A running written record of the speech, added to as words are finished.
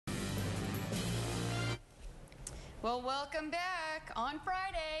Well, welcome back on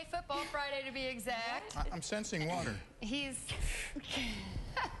Friday, Football Friday to be exact. I'm sensing water. He's...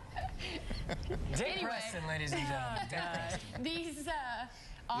 Dave Preston, ladies and gentlemen. These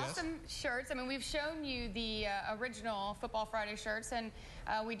awesome shirts. I mean, we've shown you the original Football Friday shirts, and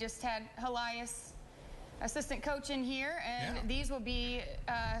we just had Elias, assistant coach, in here, and these will be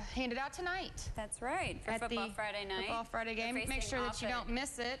handed out tonight. That's right, for Football Friday night. Football Friday game. Make sure that you don't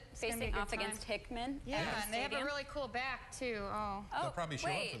miss it. It's facing off against Hickman. Yeah, and they have a really cool back, too. Oh, They'll probably show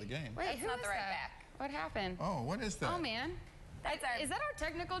up for the game. Wait, that's not the right back. What happened? Oh, what is that? Oh, man. Is that our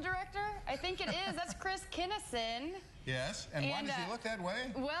technical director? I think it is. That's Chris Kennison. Yes, and why does he look that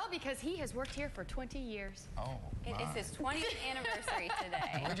way? Well, because he has worked here for 20 years. Oh, It is his 20th anniversary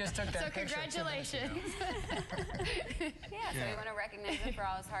today. We just took that picture. So congratulations. So we want to recognize him for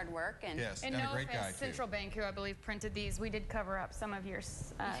all his hard work. And and a great guy, Central Bank, who I believe printed these. We did cover up some of your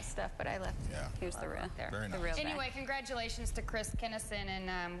stuff, but I left. Here's the real. Very nice. The real Anyway, congratulations to Chris Kennison,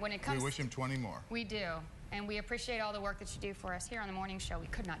 and when it comes, we wish him 20 more. We do, and we appreciate all the work that you do for us here on the morning show. We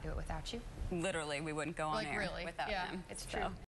could not do it without you. Literally, we wouldn't go on air really, without him. It's true.